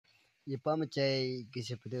Ipa macai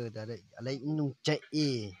kisah pada ada alai inung cai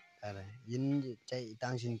ada yin cai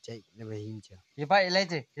tangsin cai leba hinca. Ipa ilai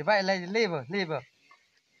leber.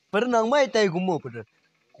 Pernah mai tai gumo pada.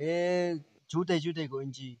 Jutai ko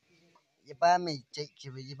inci. Ipa mai cai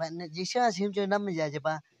kisah ipa na jisa sim jo nam ja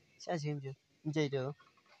ipa. Sa sim jo inci do.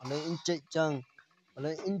 Alai inci cang.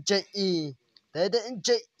 Alai inci Tada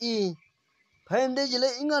inci Pande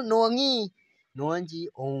jile ingat nuangi. Nuangi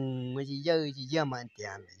ngaji ji jaman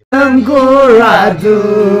tian. Anguradu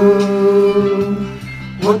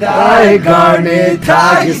Mudai garne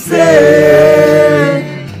thagse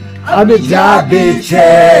Ab jabi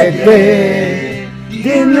chekbe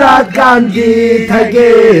Din raat kandi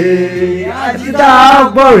thage Ajda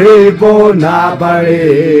bari bona bare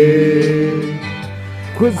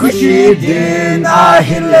Khushi din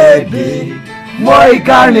ahile bi Moi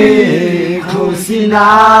garne khushi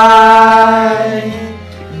nai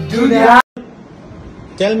Dunya.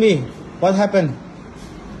 Tell me, what happened?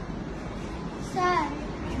 Sir,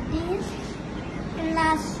 this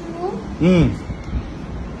classroom and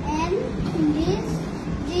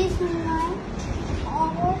this night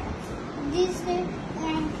or this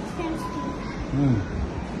fencing.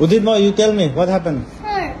 Udit, you tell me, what happened?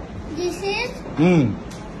 Sir, this is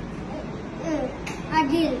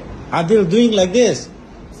Adil. Adil doing like this?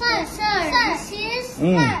 Sir, this is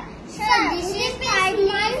Sir, this is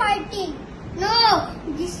fighting. No,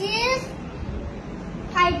 this is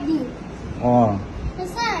hiding. Oh.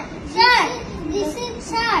 This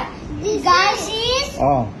guy is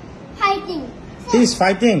fighting. He's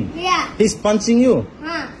fighting? Yeah. He's punching you?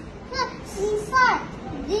 Sir,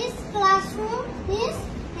 this classroom is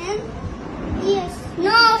and yes.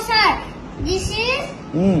 No, sir. This is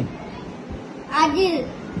Adil.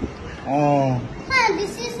 Oh. Sir,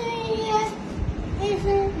 this is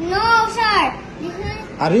no, sir. This is.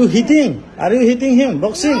 Are you hitting? Are you hitting him?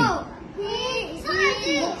 Boxing? No.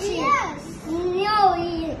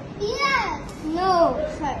 No,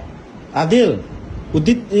 sir. Adil,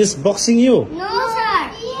 Udit is boxing you? No,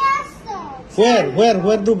 sir. Yes, sir.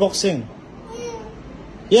 Where do boxing?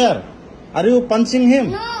 Here. Are you punching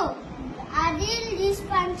him? No. Adil is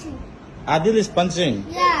punching. Adil is punching?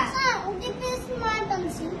 Yeah. Sir, Udit is not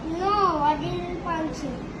punching. No, Adil is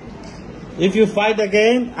punching. If you fight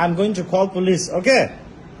again, I'm going to call police, okay?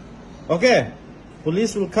 Okay?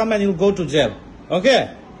 Police will come and you'll go to jail,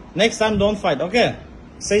 okay? Next time, don't fight, okay?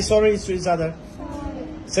 Say sorry to each other. Sorry.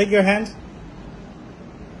 Shake your hand.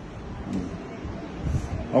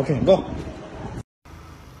 Okay, go.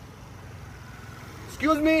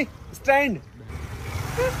 Excuse me, stand.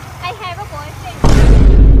 I have a boyfriend.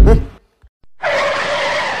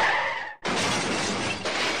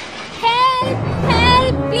 Help!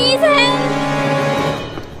 Please help!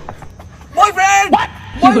 Boyfriend! What?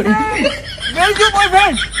 Boyfriend! Where's your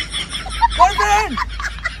boyfriend? Boyfriend!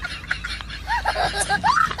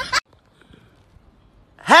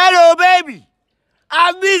 Hello, baby.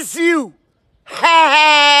 I miss you.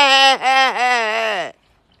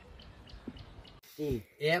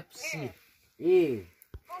 FC.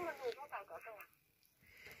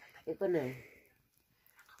 Ito na.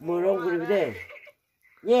 Murong ko rin.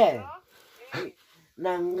 Yeah.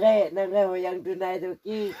 Nangge hoyang tunay to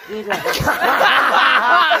kila.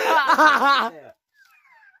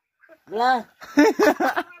 Lah.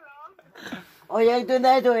 Hoyang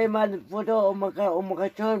tunay to eman foto omaka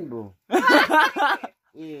bro.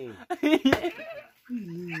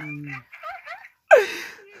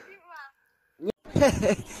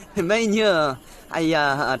 Mấy nhờ ai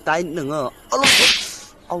tay đừng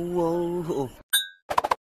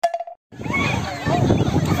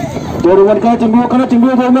Doraemon kena cemburu.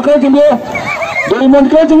 Doraemon kena cemburu. Doraemon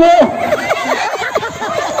kena cemburu.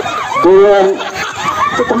 Doraemon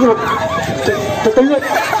tertengok.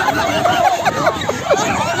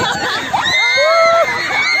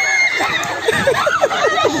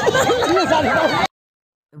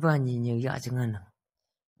 Ba nhiều dạ chẳng hạn.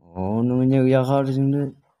 Nó nhiều dạ khó chứ nữa.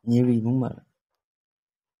 Nhiều bị bóng mặt.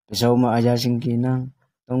 Sau mà ai sinh kỳ năng,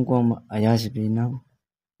 tông qua mà ai sinh kỳ năng,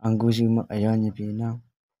 anh cô sinh mà ai sinh kỳ năng.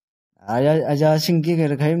 Ai sinh kỳ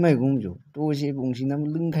cái khai mấy cũng được. Tôi sẽ bùng sinh năm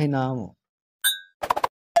lưng khai nào mà.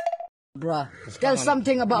 Bruh, tell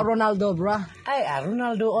something about Ronaldo, bruh.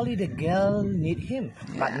 Ronaldo, only the girl need him.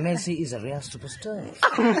 But Messi is a real superstar.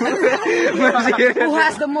 Who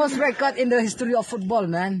has the most record in the history of football,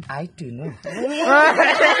 man? I do know.